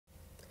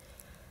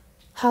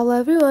Hello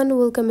everyone,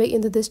 welcome back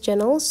into this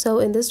channel. So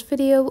in this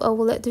video I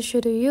would like to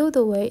show you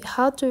the way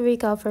how to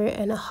recover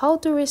and how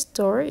to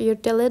restore your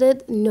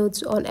deleted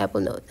notes on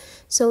Apple Note.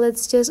 So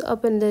let's just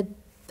open the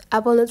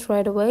Apple Notes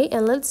right away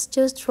and let's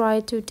just try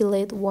to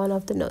delete one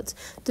of the notes.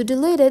 To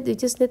delete it, you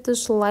just need to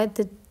slide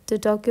the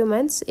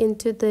documents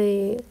into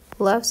the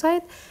left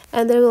side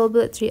and there will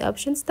be 3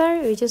 options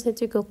there. You just need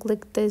to go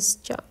click this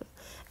chunk.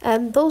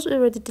 And those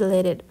already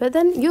deleted, but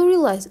then you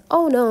realize,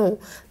 oh no,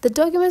 the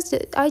documents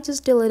that I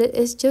just deleted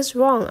is just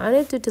wrong. I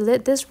need to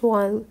delete this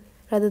one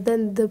rather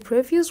than the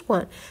previous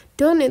one.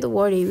 Don't need to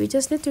worry, we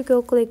just need to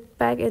go click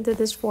back into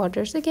this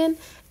folders again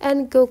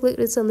and go click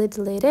recently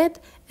deleted,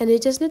 and you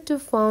just need to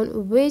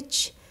find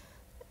which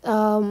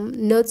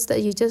notes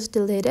that you just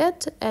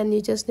deleted, and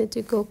you just need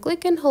to go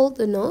click and hold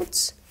the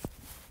notes,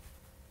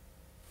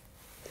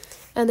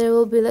 and there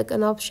will be like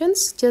an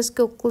options. Just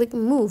go click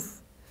move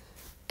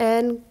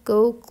and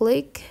go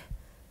click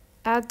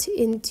add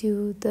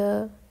into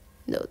the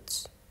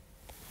notes,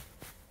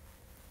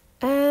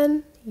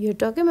 and your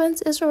documents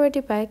is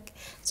already back.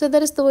 So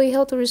that is the way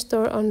how to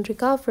restore and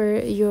recover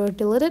your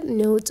deleted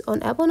notes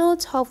on Apple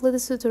Notes. Hopefully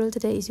this tutorial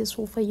today is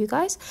useful for you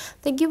guys.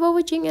 Thank you for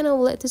watching and I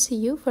would like to see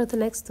you for the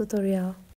next tutorial.